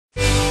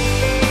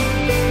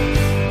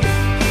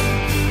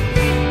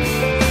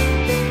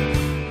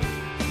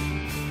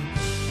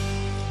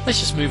let's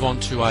just move on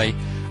to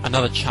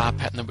another chart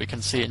pattern that we can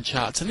see in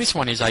charts, and this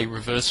one is a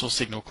reversal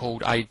signal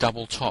called a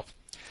double top.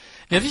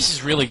 Now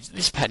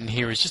this pattern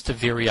here is just a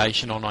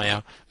variation on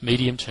our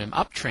medium-term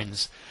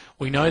uptrends.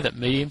 We know that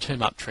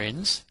medium-term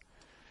uptrends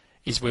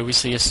is where we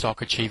see a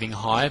stock achieving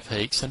higher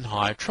peaks and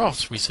higher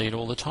troughs. We see it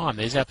all the time.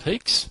 There's our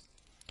peaks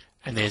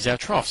and there's our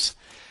troughs.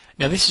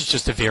 Now this is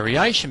just a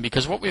variation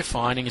because what we're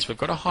finding is we've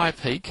got a higher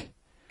peak,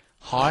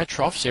 higher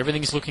troughs,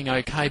 everything's looking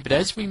okay, but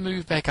as we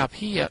move back up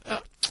here,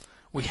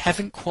 we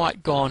haven't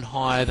quite gone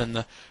higher than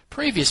the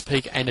previous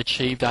peak and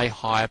achieved a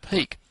higher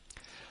peak.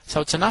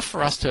 So it's enough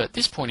for us to, at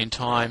this point in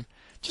time,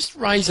 just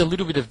raise a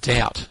little bit of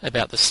doubt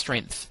about the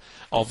strength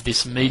of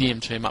this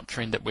medium-term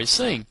uptrend that we're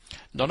seeing.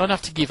 Not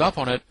enough to give up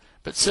on it,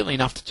 but certainly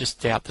enough to just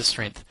doubt the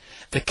strength.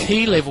 The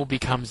key level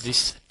becomes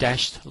this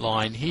dashed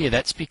line here.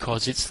 That's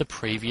because it's the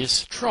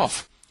previous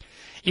trough.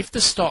 If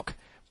the stock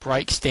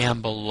breaks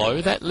down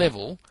below that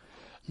level,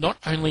 not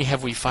only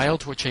have we failed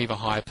to achieve a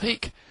higher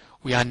peak,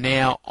 we are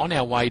now on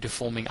our way to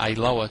forming a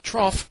lower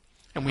trough,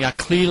 and we are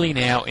clearly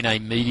now in a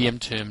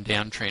medium-term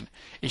downtrend.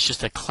 It's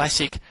just a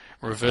classic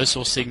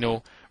reversal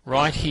signal.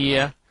 Right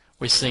here,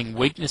 we're seeing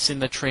weakness in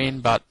the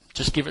trend, but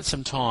just give it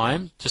some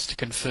time just to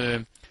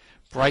confirm.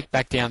 Break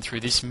back down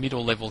through this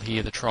middle level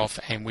here, the trough,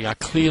 and we are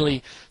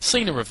clearly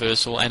seeing a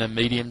reversal and a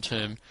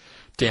medium-term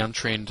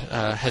downtrend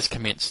has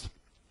commenced.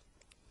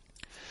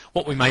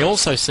 What we may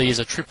also see is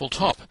a triple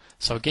top.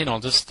 So again, I'll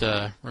just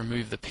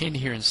remove the pen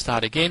here and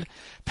start again.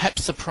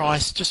 Perhaps the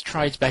price just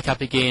trades back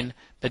up again,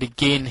 but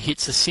again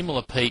hits a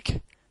similar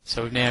peak.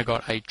 So we've now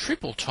got a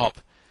triple top.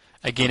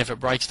 Again, if it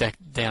breaks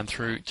down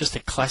through, just a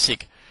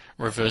classic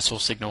reversal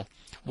signal.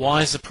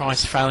 Why is the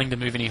price failing to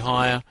move any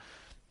higher?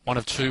 One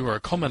of two, or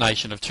a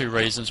combination of two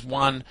reasons.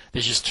 One,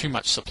 there's just too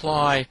much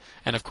supply,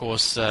 and of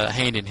course,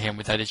 hand in hand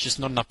with that, it's just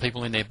not enough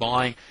people in there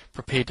buying,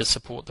 prepared to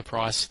support the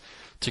price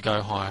to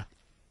go higher.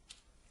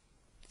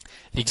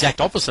 The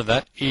exact opposite of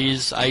that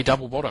is a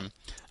double bottom.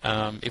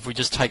 If we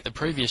just take the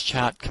previous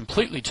chart,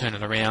 completely turn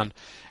it around,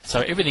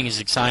 so everything is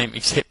the same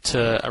except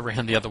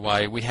around the other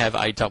way, we have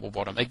a double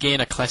bottom.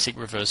 Again, a classic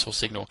reversal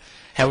signal.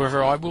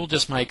 However, I will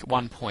just make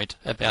one point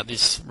about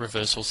this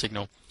reversal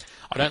signal.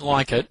 I don't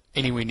like it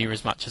anywhere near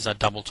as much as a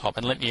double top,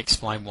 and let me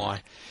explain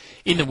why.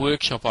 In the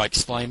workshop, I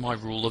explain my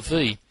rule of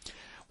V,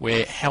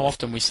 where how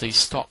often we see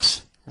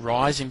stocks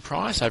rise in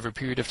price over a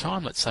period of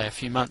time, let's say a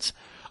few months,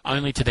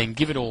 only to then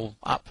give it all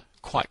up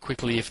quite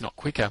quickly, if not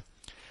quicker.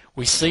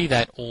 We see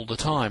that all the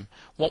time.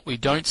 What we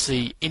don't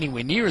see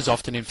anywhere near as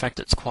often, in fact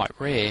it's quite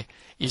rare,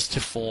 is to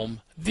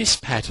form this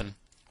pattern.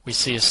 We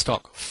see a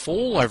stock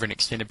fall over an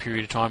extended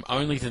period of time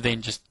only to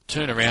then just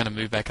turn around and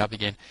move back up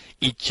again.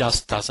 It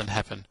just doesn't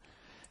happen.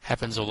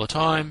 Happens all the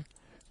time,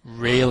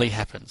 rarely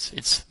happens.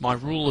 It's my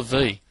rule of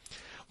V.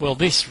 Well,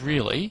 this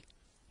really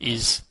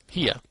is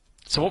here.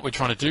 So what we're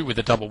trying to do with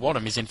the double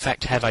bottom is in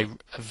fact have a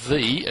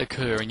V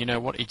occur, and you know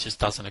what, it just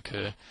doesn't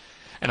occur.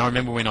 And I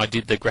remember when I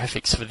did the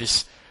graphics for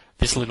this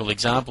little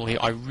example here,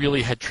 I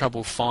really had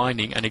trouble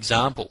finding an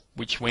example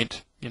which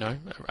went, you know,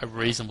 a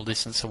reasonable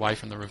distance away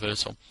from the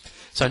reversal.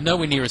 So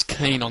nowhere near as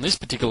keen on this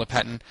particular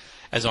pattern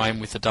as I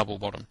am with the double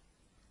bottom,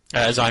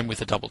 as I am with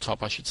the double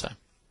top, I should say.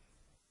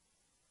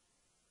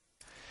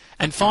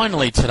 And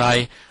finally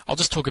today, I'll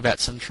just talk about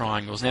some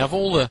triangles. Now, of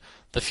all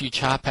the few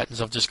chart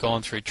patterns I've just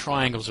gone through,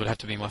 triangles would have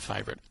to be my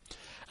favourite.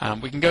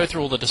 We can go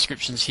through all the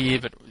descriptions here,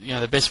 but you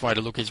know the best way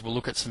to look is we'll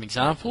look at some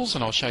examples,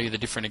 and I'll show you the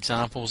different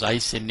examples: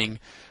 ascending,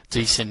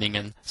 descending,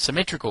 and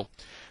symmetrical.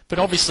 But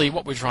obviously,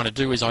 what we're trying to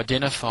do is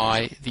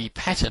identify the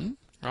pattern,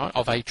 right,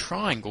 of a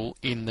triangle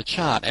in the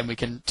chart, and we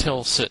can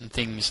tell certain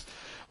things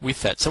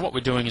with that. So what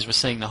we're doing is we're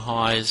seeing the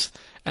highs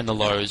and the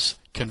lows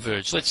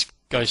converge. Let's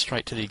go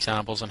straight to the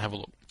examples and have a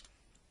look.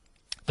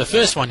 The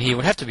first one here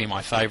would have to be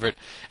my favourite,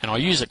 and I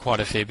use it quite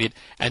a fair bit,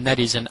 and that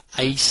is an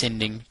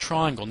ascending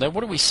triangle. Now,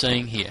 what are we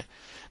seeing here?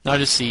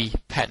 Notice the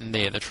pattern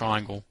there, the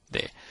triangle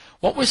there.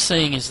 What we're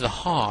seeing is the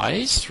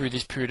highs through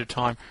this period of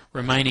time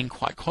remaining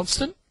quite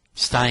constant,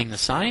 staying the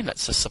same,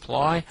 that's the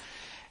supply.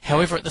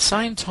 However, at the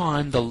same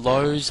time, the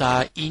lows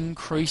are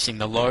increasing,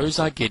 the lows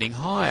are getting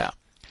higher.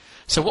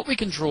 So what we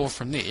can draw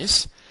from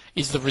this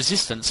is the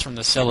resistance from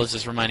the sellers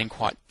is remaining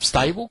quite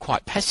stable,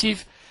 quite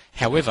passive.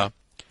 However,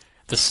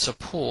 the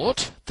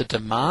support, the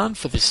demand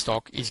for this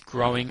stock is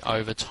growing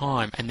over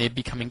time, and they're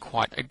becoming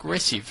quite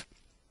aggressive,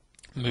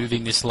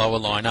 moving this lower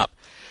line up.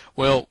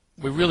 Well,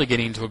 we're really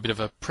getting into a bit of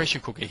a pressure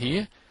cooker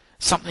here.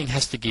 Something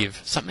has to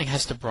give, something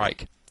has to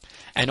break.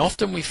 And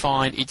often we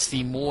find it's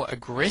the more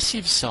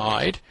aggressive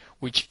side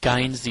which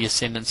gains the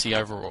ascendancy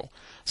overall.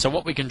 So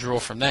what we can draw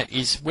from that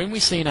is when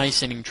we see an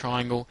ascending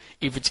triangle,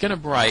 if it's going to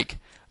break,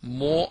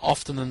 more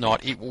often than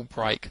not it will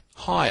break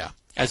higher,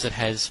 as it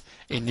has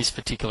in this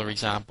particular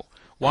example.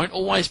 Won't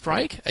always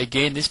break.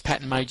 Again, this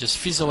pattern may just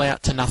fizzle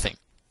out to nothing.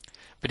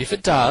 But if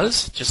it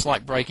does, just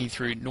like breaking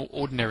through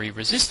ordinary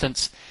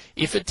resistance,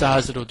 if it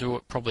does, it'll do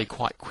it probably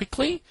quite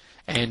quickly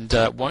and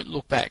won't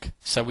look back.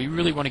 So we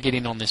really want to get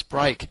in on this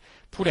break,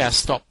 put our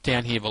stop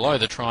down here below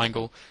the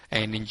triangle,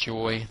 and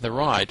enjoy the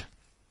ride.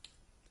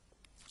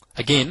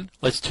 Again,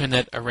 let's turn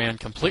that around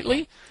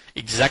completely.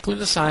 Exactly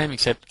the same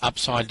except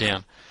upside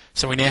down.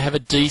 So we now have a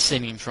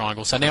descending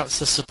triangle. So now it's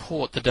the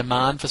support, the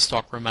demand for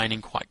stock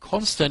remaining quite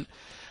constant,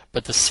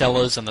 but the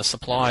sellers and the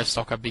supply of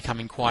stock are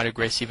becoming quite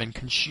aggressive and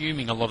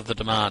consuming a lot of the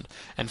demand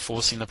and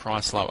forcing the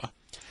price lower.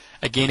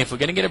 Again, if we're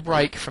going to get a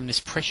break from this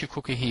pressure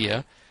cooker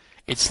here,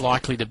 it's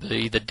likely to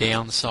be the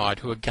downside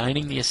who are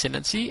gaining the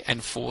ascendancy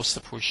and force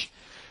the push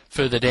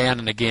further down,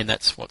 and again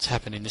that's what's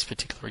happened in this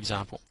particular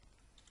example.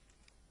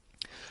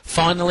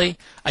 Finally,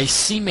 a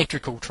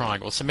symmetrical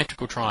triangle,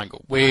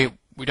 where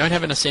we don't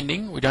have an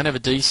ascending, we don't have a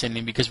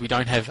descending because we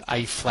don't have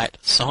a flat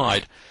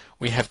side.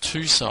 We have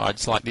two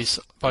sides like this,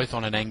 both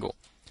on an angle.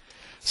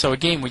 So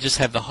again, we just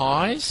have the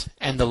highs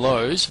and the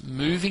lows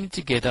moving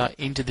together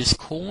into this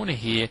corner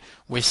here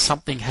where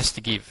something has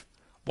to give.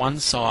 One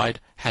side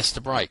has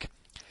to break.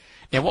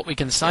 Now what we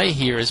can say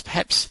here is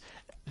perhaps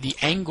the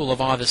angle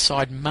of either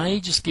side may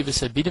just give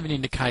us a bit of an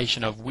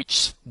indication of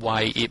which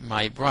way it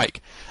may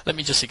break. Let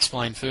me just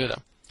explain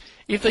further.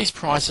 If these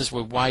prices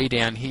were way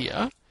down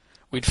here,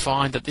 we'd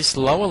find that this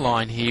lower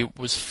line here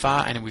was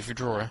far, and if we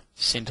draw a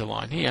centre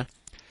line here,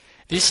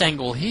 this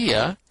angle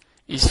here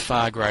is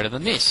far greater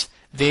than this.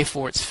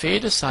 Therefore, it's fair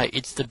to say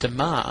it's the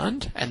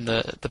demand and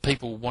the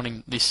people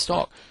wanting this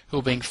stock who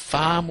are being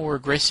far more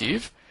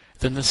aggressive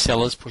than the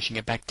sellers pushing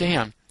it back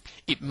down.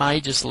 It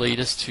may just lead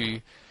us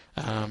to,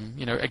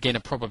 again, a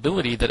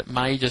probability that it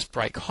may just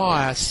break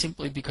higher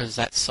simply because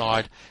that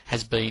side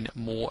has been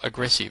more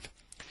aggressive.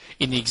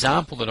 In the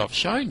example that I've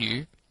shown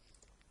you,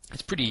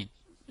 it's pretty,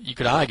 you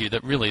could argue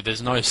that really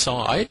there's no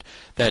side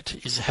that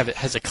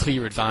has a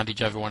clear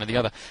advantage over one or the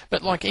other.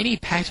 But like any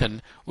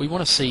pattern, we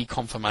want to see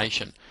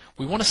confirmation.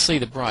 We want to see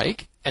the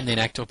break and then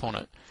act upon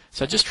it.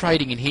 So just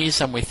trading in here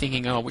somewhere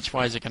thinking, oh, which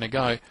way is it going to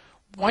go?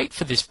 Wait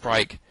for this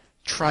break,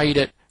 trade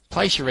it,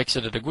 place your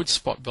exit at a good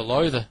spot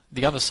below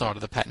the other side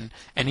of the pattern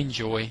and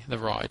enjoy the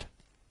ride.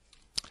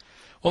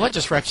 Well, that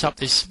just wraps up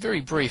this very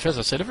brief, as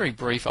I said, a very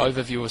brief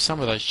overview of some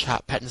of those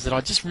chart patterns that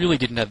I just really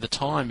didn't have the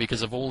time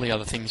because of all the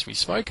other things we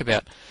spoke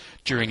about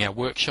during our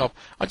workshop.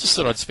 I just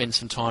thought I'd spend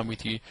some time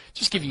with you,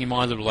 just giving you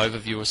my little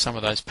overview of some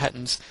of those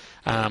patterns.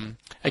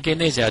 Again,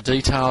 there's our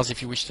details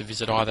if you wish to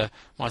visit either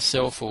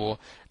myself or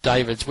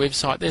David's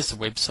website. There's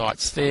the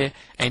websites there.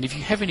 And if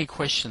you have any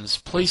questions,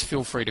 please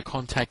feel free to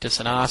contact us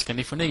and ask. And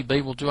if we need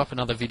be, we'll do up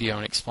another video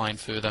and explain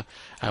further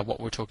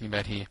what we're talking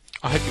about here.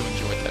 I hope you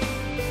enjoyed that.